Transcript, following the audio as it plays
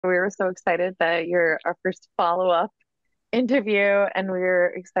We were so excited that you're our first follow-up interview, and we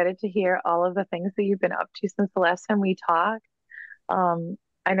were excited to hear all of the things that you've been up to since the last time we talked. Um,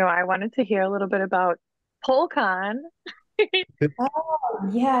 I know I wanted to hear a little bit about PoleCon. Oh,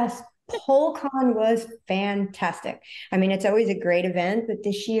 yes. PoleCon was fantastic. I mean, it's always a great event, but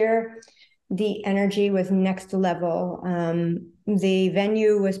this year the energy was next level. The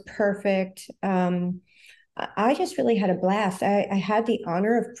venue was perfect. I just really had a blast. I had the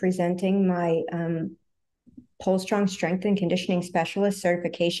honor of presenting my PoleStrong Strength and Conditioning Specialist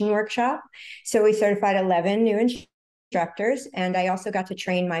certification workshop. So we certified 11 new instructors, and I also got to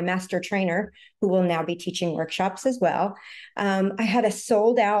train my master trainer, who will now be teaching workshops as well. I had a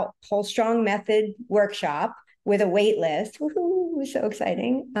sold out PoleStrong Method workshop with a wait list. Woohoo, it was so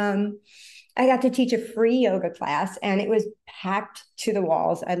exciting. I got to teach a free yoga class, and it was packed to the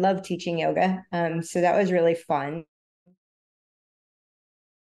walls. I love teaching yoga, so that was really fun.